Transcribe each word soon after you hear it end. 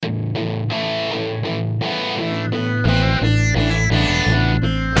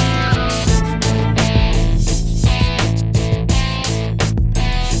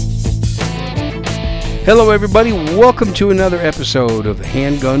Hello, everybody. Welcome to another episode of the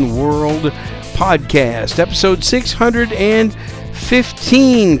Handgun World Podcast, episode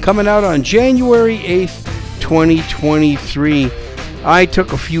 615, coming out on January 8th, 2023. I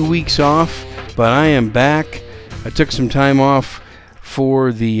took a few weeks off, but I am back. I took some time off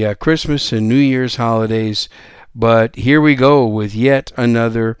for the Christmas and New Year's holidays, but here we go with yet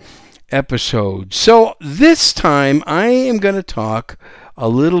another episode. So this time I am going to talk a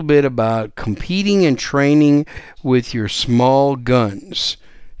little bit about competing and training with your small guns,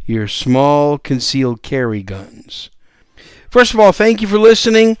 your small concealed carry guns. First of all, thank you for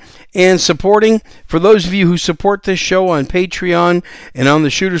listening and supporting. For those of you who support this show on Patreon and on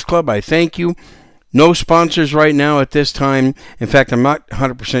the Shooters Club, I thank you. No sponsors right now at this time. In fact, I'm not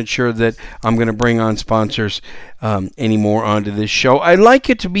 100% sure that I'm going to bring on sponsors anymore onto this show. I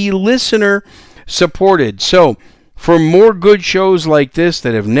like it to be listener supported. So for more good shows like this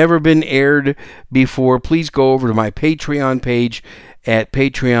that have never been aired before, please go over to my Patreon page at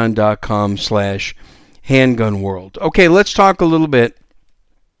patreon.com/handgunworld. Okay, let's talk a little bit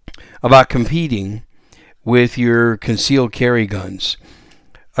about competing with your concealed carry guns.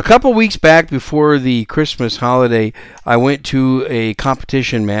 A couple weeks back before the Christmas holiday, I went to a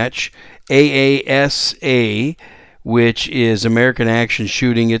competition match, AASA, which is American Action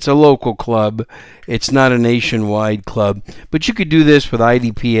Shooting. It's a local club. It's not a nationwide club. But you could do this with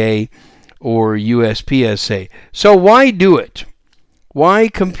IDPA or USPSA. So why do it? Why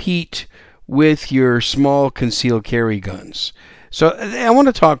compete with your small concealed carry guns? So I want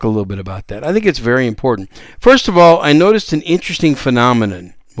to talk a little bit about that. I think it's very important. First of all, I noticed an interesting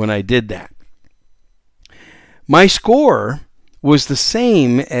phenomenon when I did that. My score was the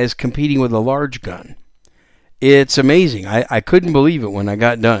same as competing with a large gun. It's amazing. I couldn't believe it when I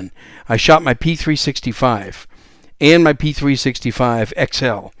got done. I shot my P365 and my P365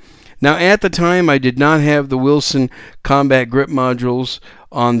 XL. Now, at the time, I did not have the Wilson combat grip modules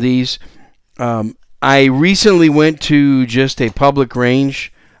on these. I recently went to just a public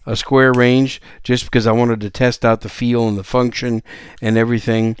range, a square range, just because I wanted to test out the feel and the function and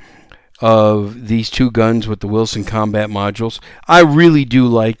everything of these two guns with the Wilson combat modules. I really do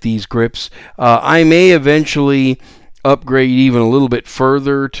like these grips. I may eventually upgrade even a little bit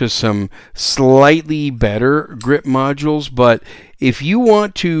further to some slightly better grip modules, but if you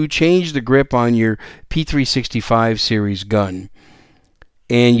want to change the grip on your P365 series gun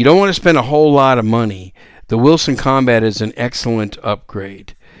and you don't want to spend a whole lot of money, the Wilson Combat is an excellent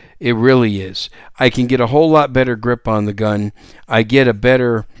upgrade. It really is. I can get a whole lot better grip on the gun. I get a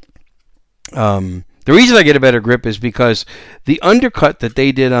better the reason I get a better grip is because the undercut that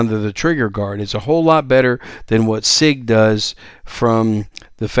they did under the trigger guard is a whole lot better than what SIG does from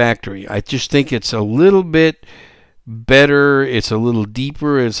the factory. I just think it's a little bit better, it's a little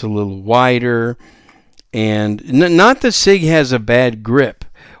deeper, it's a little wider, and not that SIG has a bad grip.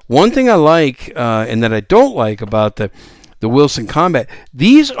 One thing I like and that I don't like about the Wilson Combat,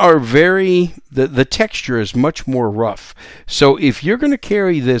 these are the texture is much more rough. So if you're going to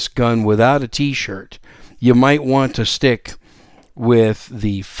carry this gun without a t-shirt, you might want to stick with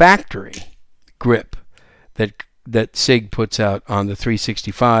the factory grip that SIG puts out on the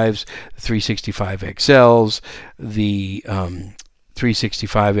 365s, the 365 XLs, the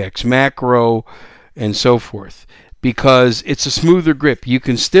 365X Macro, and so forth, because it's a smoother grip. You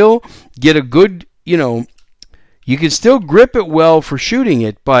can still get a good, you can still grip it well for shooting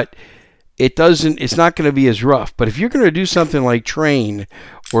it, but it's not going to be as rough. But if you're going to do something like train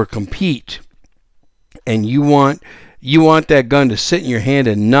or compete and you want that gun to sit in your hand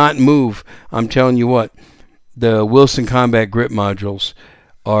and not move, I'm telling you what, the Wilson Combat grip modules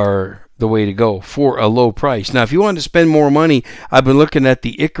are the way to go for a low price. Now, if you want to spend more money, I've been looking at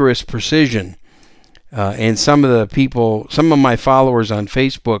the Icarus Precision, and some of my followers on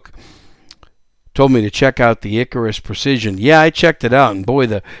Facebook told me to check out the Icarus Precision. Yeah, I checked it out, and boy,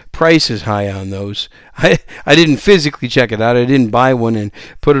 the price is high on those. I didn't physically check it out. I didn't buy one and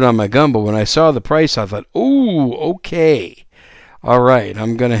put it on my gun, but when I saw the price, I thought, ooh, okay. All right,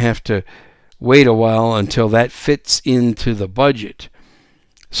 I'm going to have to wait a while until that fits into the budget.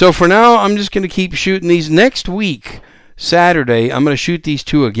 So for now, I'm just going to keep shooting these. Next week, Saturday, I'm going to shoot these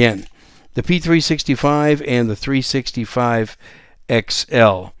two again, the P365 and the 365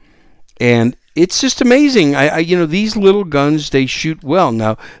 XL. And it's just amazing. These little guns, they shoot well.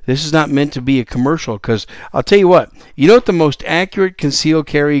 Now, this is not meant to be a commercial, because I'll tell you what the most accurate concealed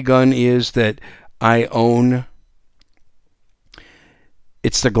carry gun is that I own?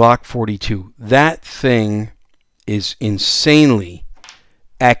 It's the Glock 42. That thing is insanely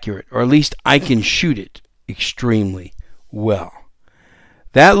accurate, or at least I can shoot it extremely well.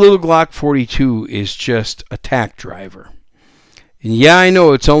 That little Glock 42 is just a tack driver. And yeah, I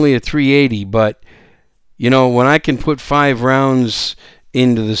know it's only a 380, but when I can put 5 rounds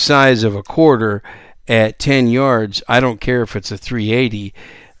into the size of a quarter at 10 yards, I don't care if it's a 380.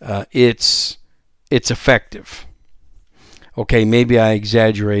 It's effective. Okay, maybe I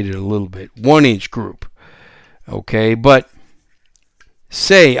exaggerated a little bit. 1-inch group. Okay, but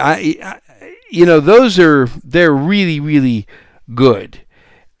say they're really, really good.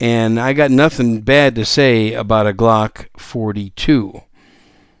 And I got nothing bad to say about a Glock 42.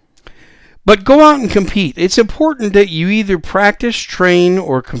 But go out and compete. It's important that you either practice, train,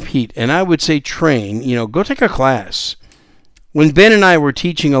 or compete. And I would say train. Go take a class. When Ben and I were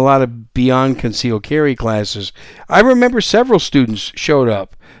teaching a lot of Beyond Concealed Carry classes, I remember several students showed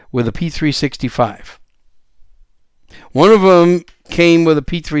up with a P365. One of them came with a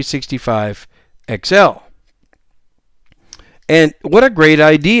P365 XL. And what a great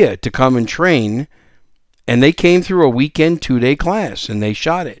idea to come and train. And they came through a weekend 2-day class and they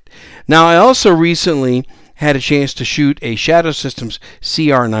shot it. Now, I also recently had a chance to shoot a Shadow Systems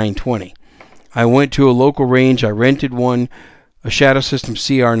CR920. I went to a local range. I rented one, a Shadow Systems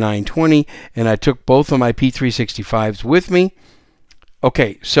CR920, and I took both of my P365s with me.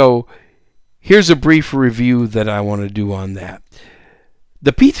 Okay, so here's a brief review that I want to do on that.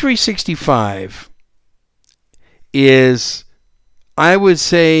 The P365 is, I would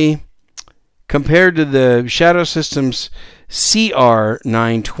say, compared to the Shadow Systems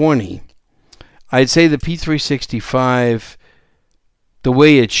CR920, I'd say the P365, the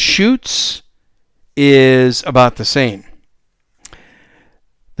way it shoots is about the same.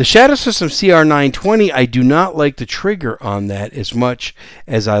 The Shadow Systems CR920, I do not like the trigger on that as much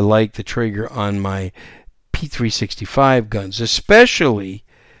as I like the trigger on my P365 guns, especially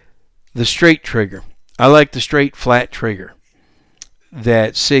the straight trigger. I like the straight flat trigger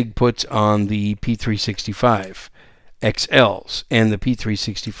that SIG puts on the P365 XLs and the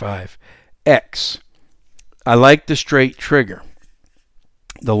P365X. I like the straight trigger,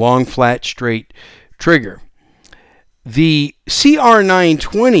 the long flat straight trigger. The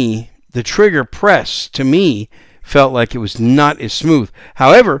CR920, the trigger press, to me, felt like it was not as smooth.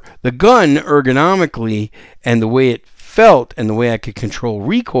 However, the gun ergonomically and the way it felt and the way I could control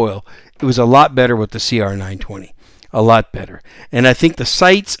recoil, it was a lot better with the CR920. A lot better. And I think the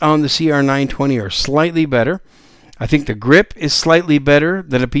sights on the CR920 are slightly better. I think the grip is slightly better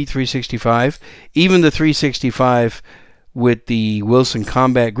than a P365. Even the 365 with the Wilson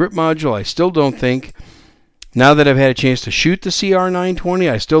Combat Grip Module, I still don't think, now that I've had a chance to shoot the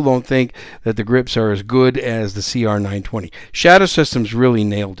CR920, I still don't think that the grips are as good as the CR920. Shadow Systems really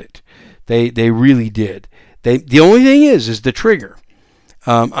nailed it. They really did. The only thing is the trigger.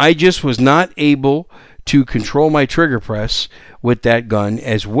 I just was not able to control my trigger press with that gun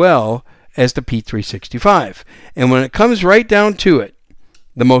as well as the P365. And when it comes right down to it,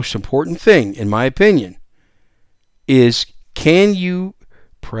 the most important thing, in my opinion, is can you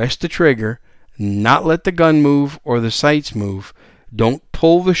press the trigger, not let the gun move or the sights move, don't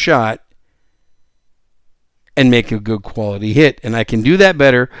pull the shot, and make a good quality hit. And I can do that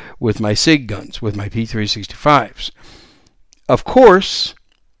better with my SIG guns, with my P365s. Of course,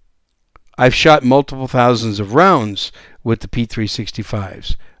 I've shot multiple thousands of rounds with the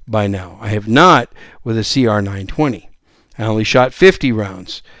P365s by now. I have not with a CR920. I only shot 50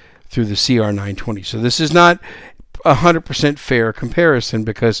 rounds through the CR920. So this is not a 100% fair comparison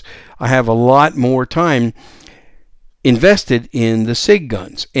because I have a lot more time invested in the SIG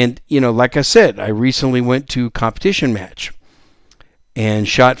guns. And, like I said, I recently went to competition match and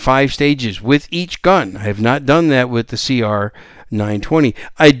shot 5 stages with each gun. I have not done that with the CR920.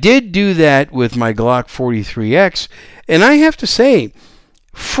 I did do that with my Glock 43X, and I have to say,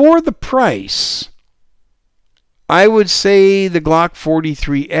 for the price, I would say the Glock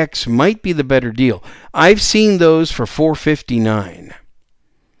 43X might be the better deal. I've seen those for $459.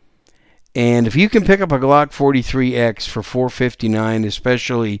 And if you can pick up a Glock 43X for $459,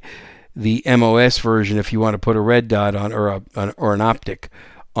 especially the MOS version, if you want to put a red dot on or an optic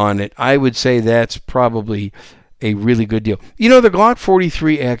on it, I would say that's probably a really good deal. The Glock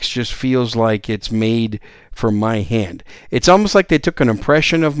 43X just feels like it's made for my hand. It's almost like they took an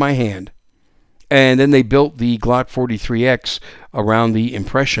impression of my hand and then they built the Glock 43X around the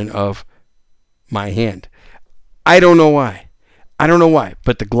impression of my hand. I don't know why.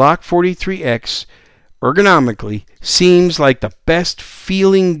 But the Glock 43X ergonomically seems like the best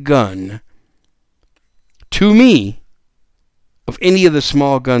feeling gun to me of any of the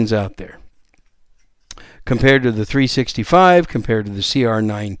small guns out there. Compared to the 365, compared to the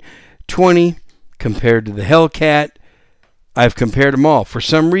CR920, compared to the Hellcat, I've compared them all. For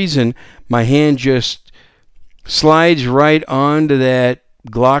some reason, my hand just slides right onto that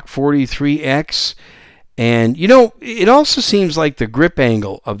Glock 43X. And, it also seems like the grip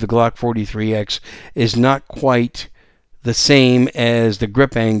angle of the Glock 43X is not quite the same as the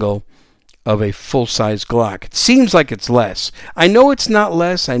grip angle of a full-size Glock. It seems like it's less. I know it's not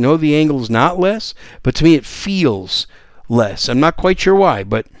less. I know the angle is not less, but to me it feels less. I'm not quite sure why,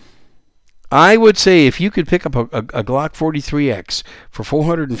 but I would say if you could pick up a Glock 43X for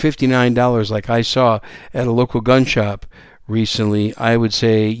 $459 like I saw at a local gun shop recently, I would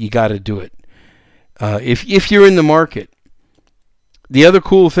say you got to do it. If you're in the market. The other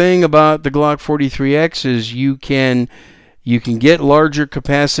cool thing about the Glock 43X is you can get larger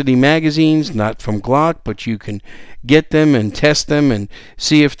capacity magazines, not from Glock, but you can get them and test them and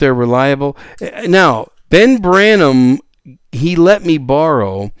see if they're reliable. Now, Ben Branam, he let me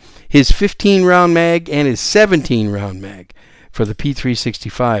borrow his 15-round mag and his 17-round mag for the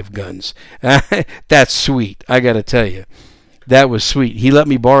P365 guns. That's sweet, I got to tell you. That was sweet. He let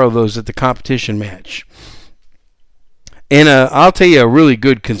me borrow those at the competition match. And I'll tell you a really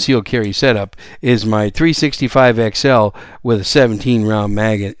good concealed carry setup is my 365 XL with a 17-round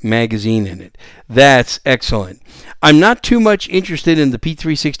magazine in it. That's excellent. I'm not too much interested in the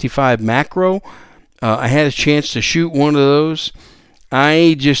P365 macro. I had a chance to shoot one of those.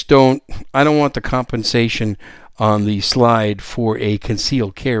 I don't want the compensation on the slide for a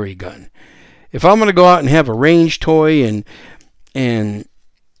concealed carry gun. If I'm going to go out and have a range toy and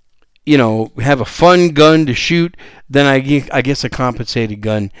have a fun gun to shoot, then I guess a compensated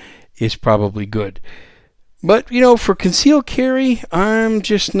gun is probably good. But, for concealed carry, I'm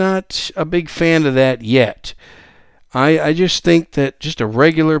just not a big fan of that yet. I just think that just a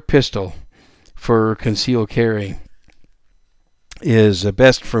regular pistol for concealed carry is the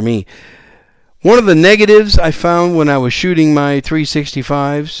best for me. One of the negatives I found when I was shooting my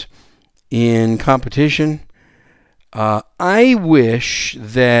 365s in competition, I wish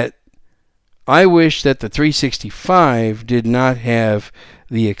that the 365 did not have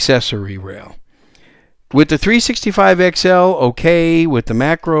the accessory rail. With the 365 XL, okay. With the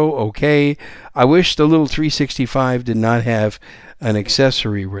macro, okay. I wish the little 365 did not have an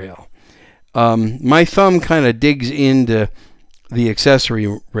accessory rail. My thumb kind of digs into the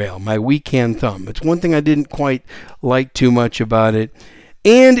accessory rail, my weak hand thumb. It's one thing I didn't quite like too much about it.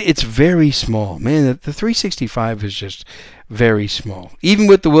 And it's very small. Man, the 365 is just very small. Even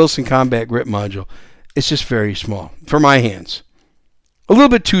with the Wilson Combat Grip Module, it's just very small for my hands. A little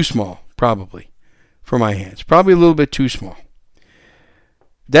bit too small, probably, for my hands. Probably a little bit too small.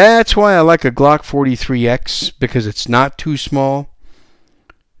 That's why I like a Glock 43X, because it's not too small.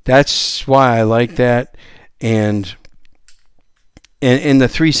 That's why I like that. And the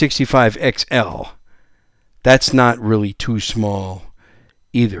 365 XL, that's not really too small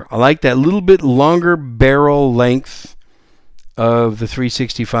either. I like that little bit longer barrel length of the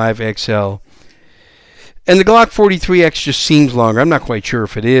 365 XL. And the Glock 43X just seems longer. I'm not quite sure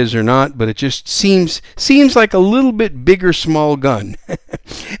if it is or not, but it just seems like a little bit bigger small gun.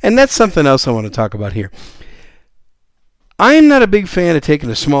 And that's something else I want to talk about here. I am not a big fan of taking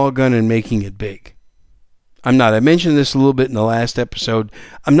a small gun and making it big. I'm not. I mentioned this a little bit in the last episode.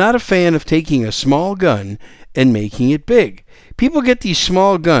 I'm not a fan of taking a small gun and making it big. People get these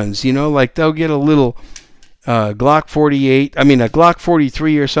small guns, like they'll get a little Glock 48, a Glock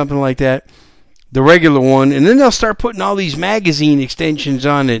 43 or something like that, the regular one, and then they'll start putting all these magazine extensions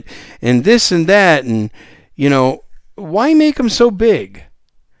on it and this and that, and, why make them so big?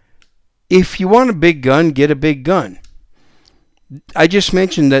 If you want a big gun, get a big gun. I just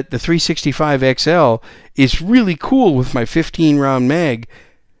mentioned that the 365 XL is really cool with my 15-round mag.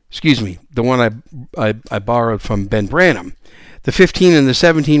 Excuse me, the one I borrowed from Ben Branam. The 15 and the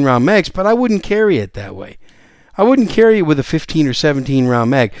 17-round mags, but I wouldn't carry it that way. I wouldn't carry it with a 15 or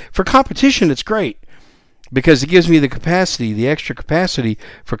 17-round mag. For competition, it's great because it gives me the extra capacity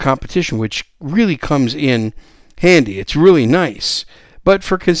for competition, which really comes in handy. It's really nice. But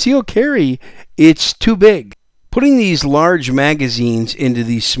for concealed carry, it's too big. Putting these large magazines into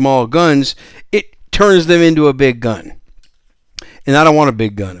these small guns, it turns them into a big gun. And I don't want a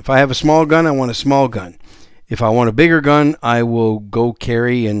big gun. If I have a small gun, I want a small gun. If I want a bigger gun, I will go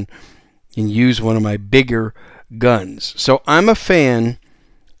carry and use one of my bigger guns. So I'm a fan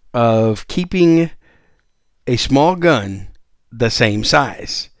of keeping a small gun the same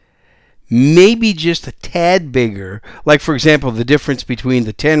size. Maybe just a tad bigger. Like, for example, the difference between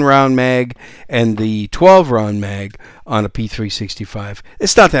the 10-round mag and the 12-round mag on a P365.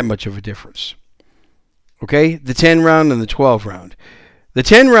 It's not that much of a difference. Okay? The 10-round and the 12-round. The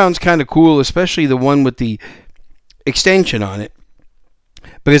 10-round's kind of cool, especially the one with the extension on it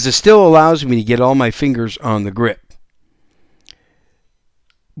because it still allows me to get all my fingers on the grip.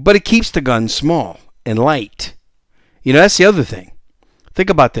 But it keeps the gun small and light. You know, that's the other thing. Think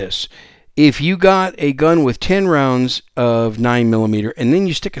about this. If you got a gun with 10 rounds of 9mm and then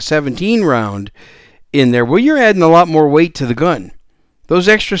you stick a 17 round in there, well, you're adding a lot more weight to the gun. Those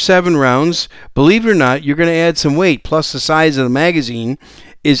extra 7 rounds, believe it or not, you're going to add some weight. Plus the size of the magazine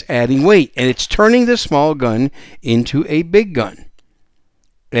is adding weight. And it's turning the small gun into a big gun.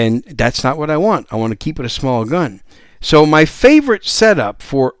 And that's not what I want. I want to keep it a small gun. So my favorite setup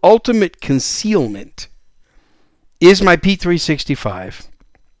for ultimate concealment is my P365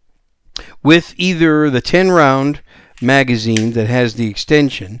 with either the 10-round magazine that has the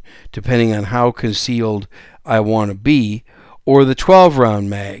extension, depending on how concealed I want to be, or the 12-round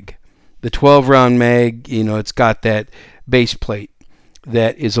mag. The 12-round mag, you know, it's got that base plate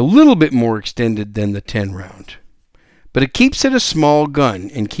that is a little bit more extended than the 10-round. But it keeps it a small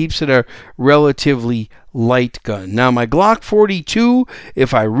gun and keeps it a relatively light gun. Now, my Glock 42,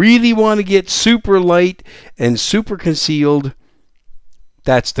 if I really want to get super light and super concealed,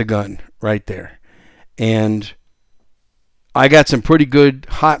 that's the gun right there. And I got some pretty good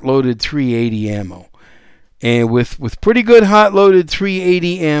hot-loaded 380 ammo. And with pretty good hot-loaded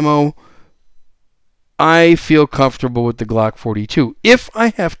 380 ammo, I feel comfortable with the Glock 42 if I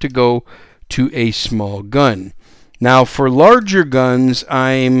have to go to a small gun. Now, for larger guns,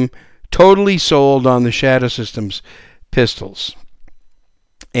 I'm totally sold on the Shadow Systems pistols.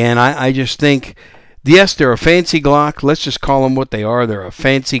 And I just think, yes, they're a fancy Glock. Let's just call them what they are. They're a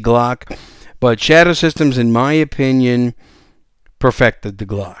fancy Glock. But Shadow Systems, in my opinion, perfected the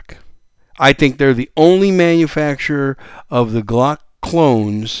Glock. I think they're the only manufacturer of the Glock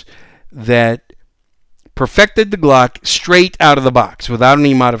clones that perfected the Glock straight out of the box without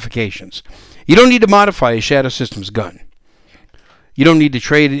any modifications. You don't need to modify a Shadow Systems gun. You don't need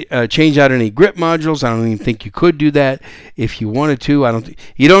to change out any grip modules. I don't even think you could do that if you wanted to.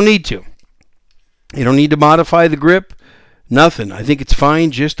 You don't need to. You don't need to modify the grip. Nothing. I think it's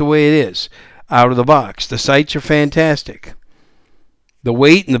fine just the way it is out of the box. The sights are fantastic. The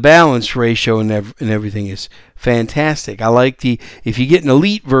weight and the balance ratio and everything is fantastic. I like if you get an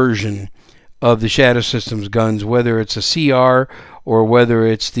elite version of the Shadow Systems guns, whether it's a CR or whether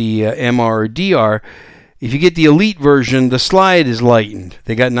it's the MR or DR, if you get the elite version, the slide is lightened.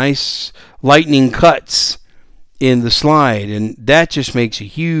 They got nice lightning cuts in the slide, and that just makes a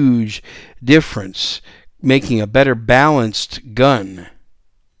huge difference, making a better balanced gun.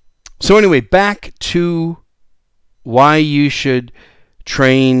 So anyway, back to why you should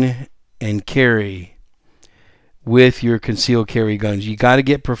train and carry with your concealed carry guns. You got to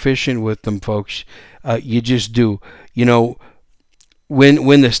get proficient with them, folks. You just do. You know,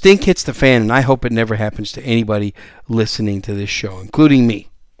 when the stink hits the fan, and I hope it never happens to anybody listening to this show, including me,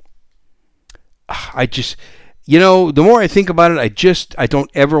 I just, you know, the more I think about it, I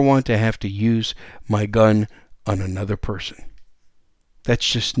don't ever want to have to use my gun on another person. That's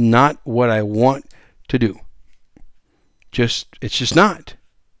just not what I want to do. It's just not.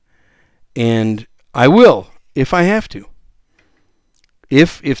 And I will if I have to.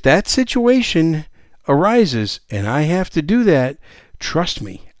 If that situation arises and I have to do that, trust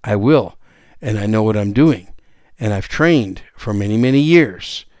me, I will. And I know what I'm doing. And I've trained for many, many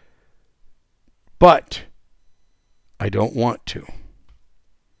years. But I don't want to.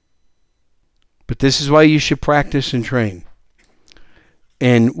 But this is why you should practice and train.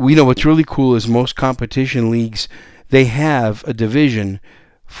 And we know what's really cool is most competition leagues, they have a division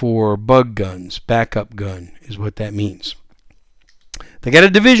for bug guns. Backup gun is what that means. They got a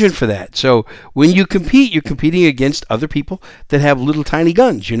division for that. So when you compete, you're competing against other people that have little tiny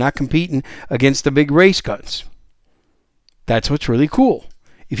guns. You're not competing against the big race guns. That's what's really cool.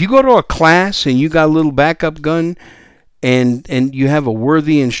 If you go to a class and you got a little backup gun and you have a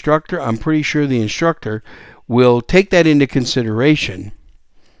worthy instructor, I'm pretty sure the instructor will take that into consideration.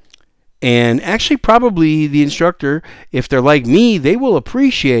 And actually, probably the instructor, if they're like me, they will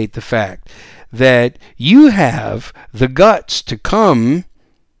appreciate the fact that you have the guts to come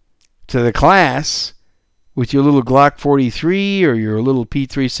to the class with your little Glock 43 or your little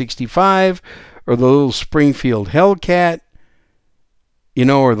P365 or the little Springfield Hellcat, you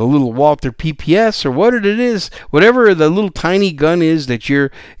know, or the little Walther PPS or what it is, whatever the little tiny gun is that you're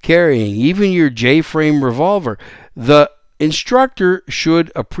carrying, even your J-frame revolver. The instructor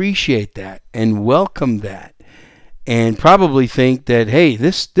should appreciate that and welcome that and probably think that, hey,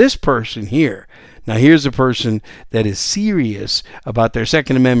 this person here, now here's a person that is serious about their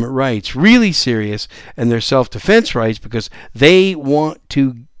Second Amendment rights, really serious, and their self-defense rights because they want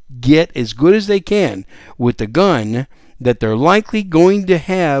to get as good as they can with the gun that they're likely going to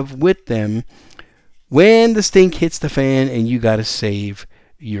have with them when the stink hits the fan and you got to save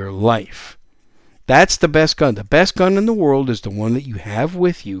your life. That's the best gun. The best gun in the world is the one that you have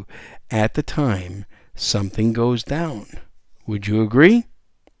with you at the time something goes down. Would you agree?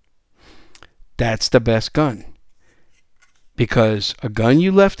 That's the best gun. Because a gun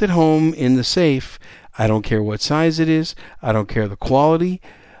you left at home in the safe, I don't care what size it is, I don't care the quality,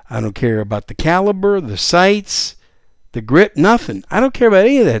 I don't care about the caliber, the sights, the grip, nothing. I don't care about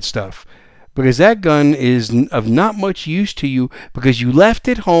any of that stuff. Because that gun is of not much use to you because you left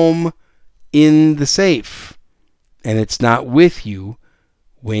it home in the safe. And it's not with you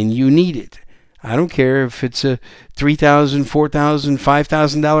when you need it. I don't care if it's a $3,000, $4,000,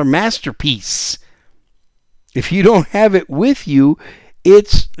 $5,000 masterpiece. If you don't have it with you,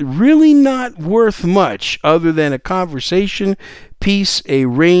 it's really not worth much other than a conversation piece, a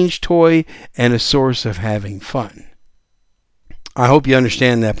range toy, and a source of having fun. I hope you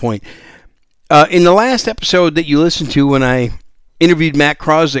understand that point. In the last episode that you listened to when I interviewed Matt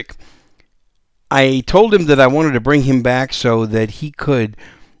Krozik, I told him that I wanted to bring him back so that he could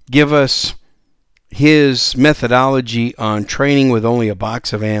give us his methodology on training with only a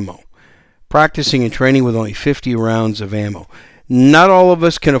box of ammo. Practicing and training with only 50 rounds of ammo. Not all of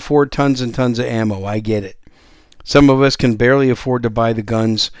us can afford tons and tons of ammo. I get it. Some of us can barely afford to buy the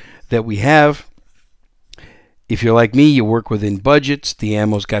guns that we have. If you're like me, you work within budgets. The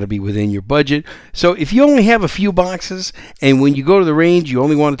ammo's got to be within your budget. So if you only have a few boxes, and when you go to the range, you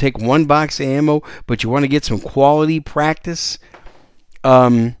only want to take one box of ammo, but you want to get some quality practice,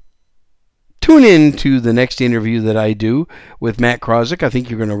 tune in to the next interview that I do with Matt Krozik. I think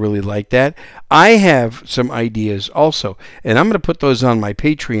you're going to really like that. I have some ideas also, and I'm going to put those on my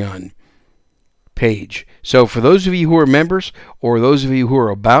Patreon page. So for those of you who are members, or those of you who are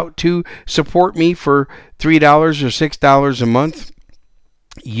about to support me for $3 or $6 a month,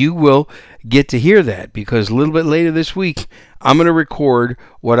 you will get to hear that, because a little bit later this week, I'm going to record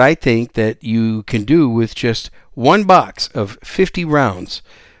what I think that you can do with just one box of 50 rounds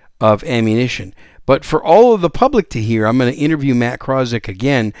of ammunition. But for all of the public to hear, I'm going to interview Matt Krozik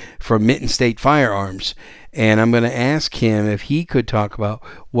again from Mitten State Firearms, and I'm going to ask him if he could talk about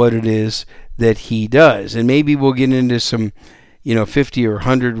what it is that he does, and maybe we'll get into some 50 or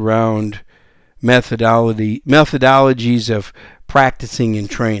 100 round methodologies of practicing and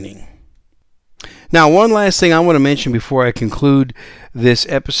training. Now, one last thing I want to mention before I conclude this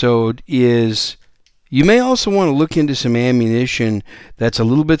episode is you may also want to look into some ammunition that's a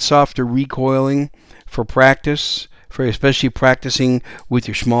little bit softer recoiling for practice, for especially practicing with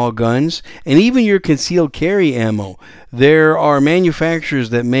your small guns, and even your concealed carry ammo. There are manufacturers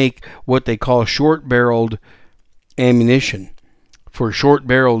that make what they call short-barreled ammunition for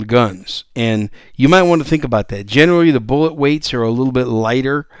short-barreled guns, and you might want to think about that. Generally, the bullet weights are a little bit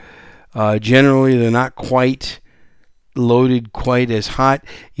lighter. Generally, they're not quite loaded quite as hot.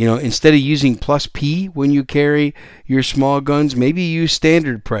 Instead of using plus P when you carry your small guns, maybe use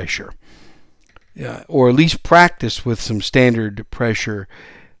standard pressure, or at least practice with some standard pressure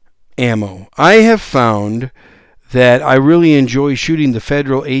ammo. I have found that I really enjoy shooting the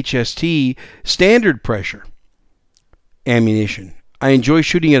Federal HST standard pressure ammunition. I enjoy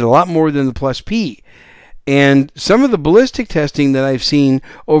shooting it a lot more than the plus P. And some of the ballistic testing that I've seen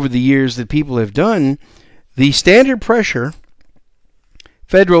over the years that people have done, the standard pressure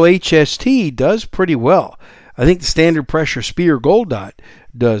Federal HST does pretty well. I think the standard pressure Speer Gold Dot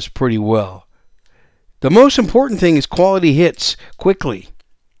does pretty well. The most important thing is quality hits quickly.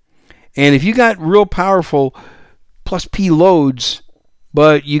 And if you got real powerful plus P loads,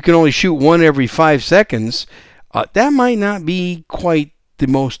 but you can only shoot one every 5 seconds, that might not be quite the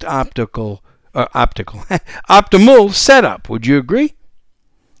most optimal setup. Would you agree?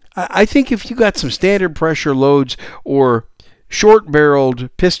 I think if you got some standard pressure loads or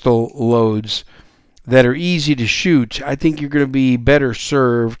short-barreled pistol loads that are easy to shoot, I think you're going to be better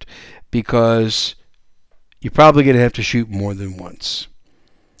served, because you're probably going to have to shoot more than once.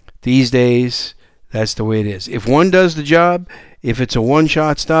 These days, that's the way it is. If one does the job, if it's a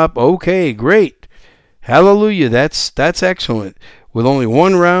one-shot stop, okay, great. Hallelujah, that's excellent. With only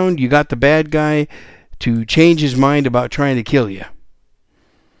one round, you got the bad guy to change his mind about trying to kill you.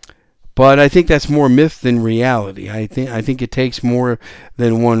 But I think that's more myth than reality. I think it takes more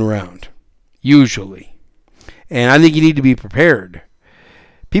than one round, usually. And I think you need to be prepared.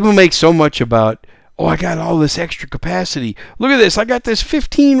 People make so much about, I got all this extra capacity. Look at this. I got this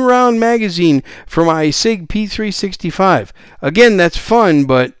 15-round magazine for my SIG P365. Again, that's fun,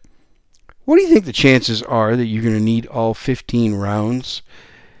 but what do you think the chances are that you're going to need all 15 rounds?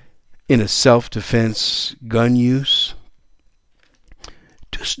 in a self-defense gun use,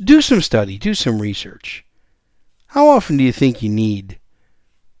 just do some study, do some research. How often do you think you need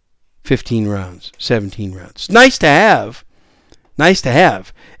 15 rounds, 17 rounds? Nice to have. Nice to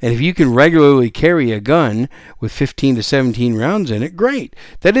have. And if you can regularly carry a gun with 15 to 17 rounds in it, great.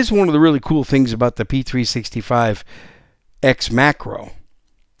 That is one of the really cool things about the P365X Macro.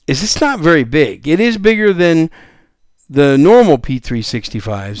 Is it's not very big. It is bigger than the normal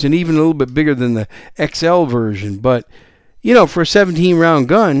P365s and even a little bit bigger than the XL version. But, for a 17 round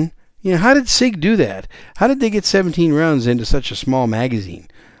gun, how did SIG do that? How did they get 17 rounds into such a small magazine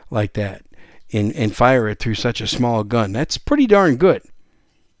like that and fire it through such a small gun? That's pretty darn good.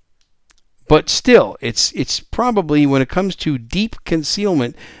 But still, it's probably, when it comes to deep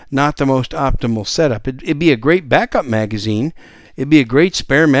concealment, not the most optimal setup. It'd be a great backup magazine. It'd be a great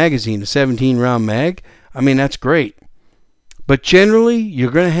spare magazine, a 17-round mag. I mean, that's great. But generally,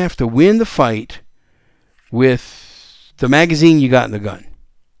 you're going to have to win the fight with the magazine you got in the gun.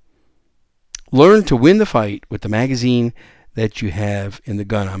 Learn to win the fight with the magazine that you have in the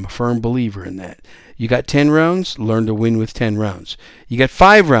gun. I'm a firm believer in that. You got 10 rounds, learn to win with 10 rounds. You got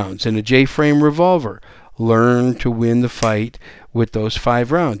 5 rounds in a J-frame revolver. Learn to win the fight with those 5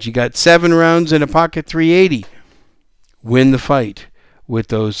 rounds. You got 7 rounds in a pocket .380. Win the fight with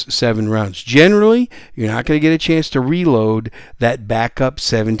those 7 rounds. Generally, you're not going to get a chance to reload that backup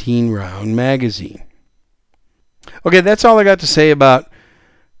 17-round magazine. Okay, that's all I got to say about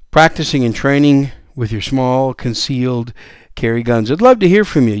practicing and training with your small, concealed carry guns. I'd love to hear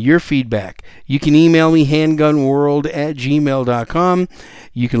from you, your feedback. You can email me, handgunworld@gmail.com.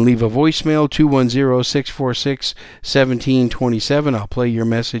 You can leave a voicemail, 210-646-1727. I'll play your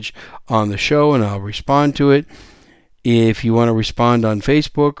message on the show and I'll respond to it. If you want to respond on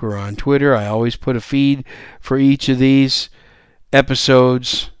Facebook or on Twitter, I always put a feed for each of these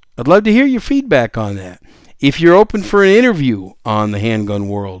episodes. I'd love to hear your feedback on that. If you're open for an interview on the Handgun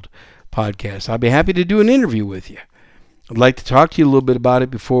World podcast, I'll be happy to do an interview with you. I'd like to talk to you a little bit about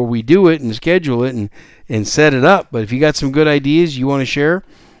it before we do it and schedule it and set it up. But if you got some good ideas you want to share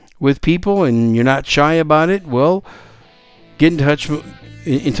with people and you're not shy about it, well, get in touch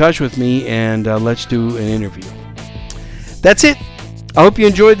with me and let's do an interview. That's it. I hope you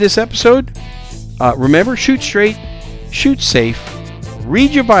enjoyed this episode. Remember, shoot straight, shoot safe,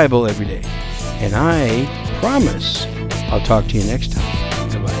 read your Bible every day, and I promise I'll talk to you next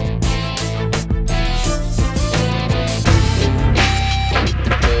time. Goodbye.